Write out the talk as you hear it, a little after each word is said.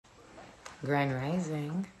Grand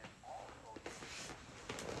Rising.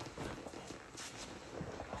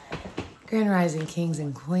 Grand Rising kings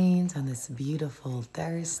and queens on this beautiful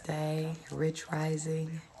Thursday. Rich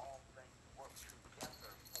Rising.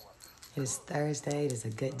 It is Thursday. It is a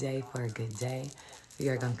good day for a good day. We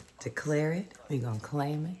are going to declare it. We're going to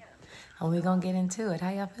claim it. And we're going to get into it. How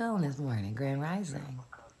y'all feeling this morning? Grand Rising.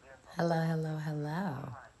 Hello, hello,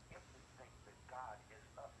 hello.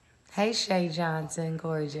 Hey, Shay Johnson,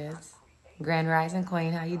 gorgeous. Grand Rising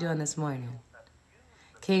Queen, how you doing this morning?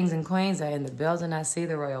 Kings and queens are in the building. I see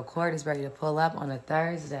the royal court is ready to pull up on a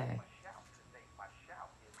Thursday.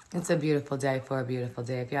 It's a beautiful day for a beautiful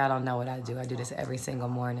day. If y'all don't know what I do this every single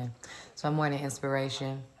morning. So I'm morning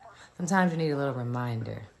inspiration. Sometimes you need a little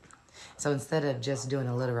reminder. So instead of just doing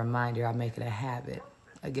a little reminder, I make it a habit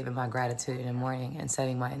of giving my gratitude in the morning and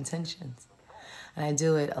setting my intentions. And I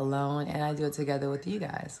do it alone and I do it together with you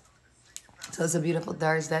guys. So it's a beautiful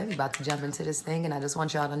Thursday. We're about to jump into this thing, and I just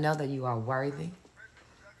want y'all to know that you are worthy.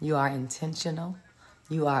 You are intentional.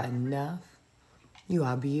 You are enough. You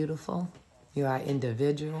are beautiful. You are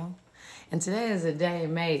individual. And today is a day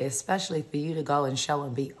made especially for you to go and show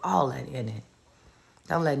and be all that in it.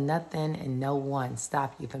 Don't let nothing and no one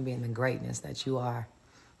stop you from being the greatness that you are.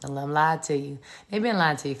 Don't let them lie to you. They've been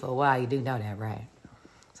lying to you for a while. You do know that, right?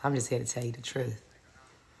 So I'm just here to tell you the truth.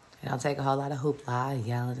 It don't take a whole lot of hoopla,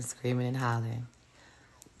 yelling and screaming and hollering.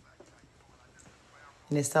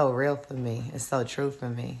 And it's so real for me. It's so true for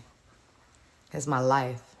me. It's my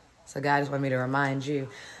life. So God just wanted me to remind you,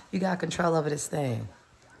 you got control over this thing.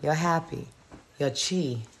 You're happy, your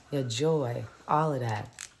chi, your joy, all of that.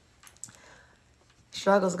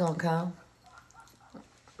 Struggle's gonna come.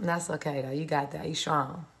 And that's okay though. You got that. You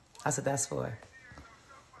strong. That's what that's for.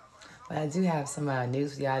 But I do have some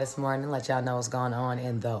news for y'all this morning to let y'all know what's going on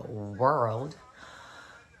in the world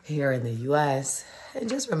here in the U.S. And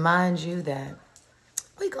just remind you that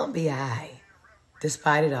we gonna be all right,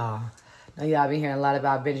 despite it all. Now, y'all been hearing a lot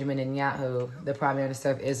about Benjamin Netanyahu, the Prime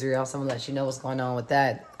Minister of Israel. So I'm gonna let you know what's going on with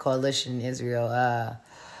that coalition. Israel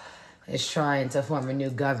is trying to form a new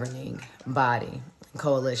governing body,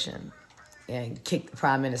 coalition, and kick the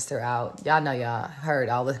Prime Minister out. Y'all know, y'all heard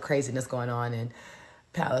all the craziness going on in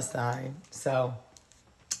Palestine. So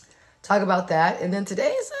talk about that. And then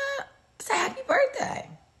today is it's a happy birthday.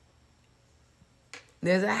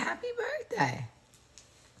 There's a happy birthday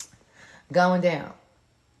going down.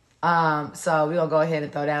 So we're going to go ahead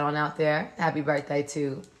and throw that on out there. Happy birthday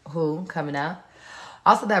to who coming up.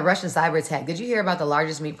 Also, that Russian cyber attack. Did you hear about the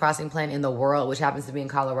largest meat processing plant in the world, which happens to be in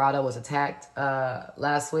Colorado, was attacked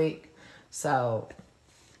last week? So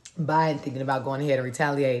Biden thinking about going ahead and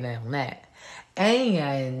retaliating on that.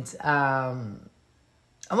 And I'm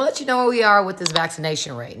going to let you know where we are with this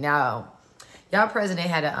vaccination rate. Now, y'all president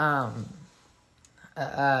had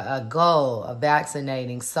a goal of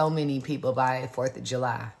vaccinating so many people by 4th of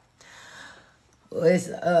July. Well, it's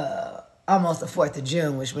almost the 4th of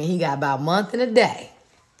June, which means he got about a month and a day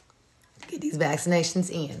to get these vaccinations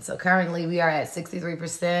in. So currently we are at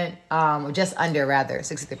 63%, or just under rather,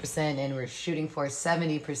 63%, and we're shooting for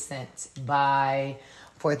 70% by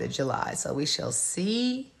 4th of July. So we shall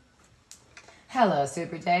see. Hello,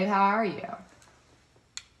 Super Dave. How are you?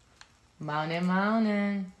 Morning,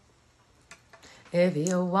 morning. If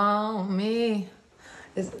you want me,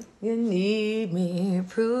 if you need me,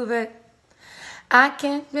 prove it. I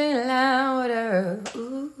can't be louder.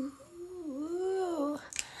 Ooh,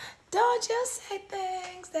 don't just say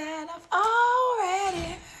things that I've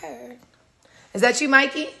already heard. Is that you,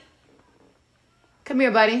 Mikey? Come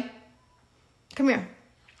here, buddy. Come here.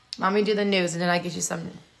 Mommy do the news, and then I get you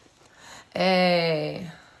something.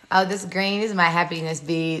 Hey. Oh, this green is my happiness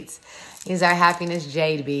beads. These are happiness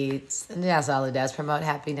jade beads. And that's all it does, promote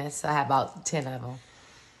happiness. So I have about 10 of them.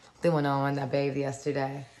 They went on when I bathed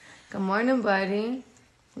yesterday. Good morning, buddy.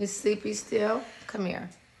 You sleepy still? Come here.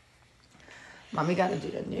 Mommy got to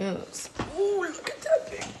do the news. Ooh, look at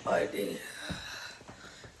that big buddy.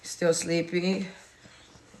 You still sleepy?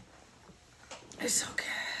 It's okay.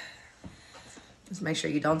 Just make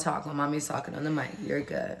sure you don't talk when mommy's talking on the mic. You're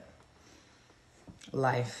good.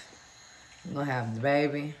 Life. You're going to have the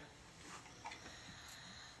baby.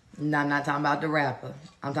 No, I'm not talking about the rapper.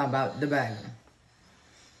 I'm talking about the baby.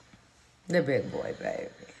 The big boy, baby.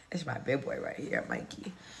 It's my big boy right here,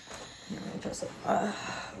 Mikey. I'm going to put some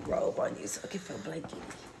robe on you so I can feel blanky.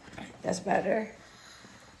 That's better.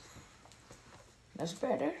 That's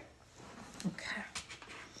better. Okay.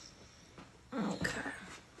 Okay.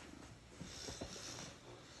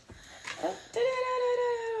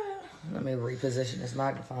 Let me reposition this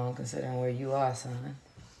microphone considering where you are, son.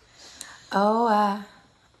 Oh, I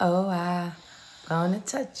Wanna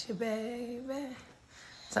touch you, baby.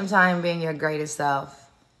 Sometimes being your greatest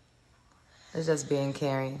self is just being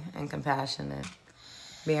caring and compassionate.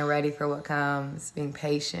 Being ready for what comes. Being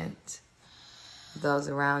patient with those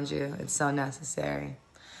around you. It's so necessary.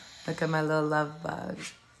 Look at my little love bug.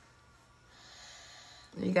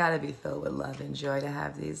 You gotta be filled with love and joy to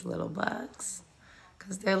have these little bugs.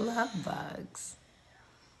 Because they're love bugs.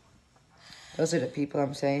 Those are the people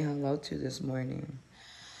I'm saying hello to this morning.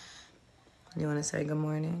 You want to say good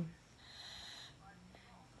morning?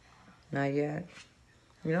 Not yet.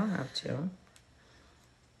 You don't have to.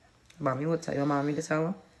 Mommy will tell you. Mommy to tell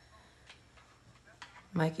them.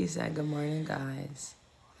 Mikey said good morning, guys.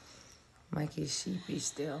 Mikey's sleepy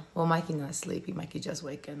still. Well, Mikey not sleepy. Mikey just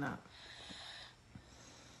waking up.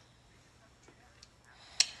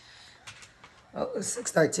 Oh, it's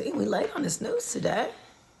 6:13. We late on this news today.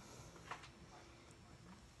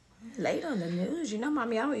 Late on the news. You know,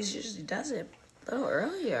 Mommy always usually does it a little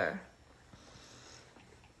earlier.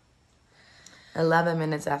 11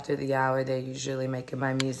 minutes after the hour, they're usually making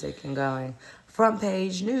my music and going, front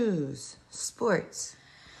page news, sports.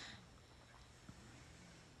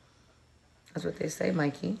 That's what they say,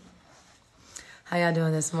 Mikey. How y'all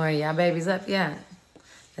doing this morning? Y'all babies up yet?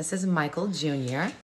 This is Michael Jr.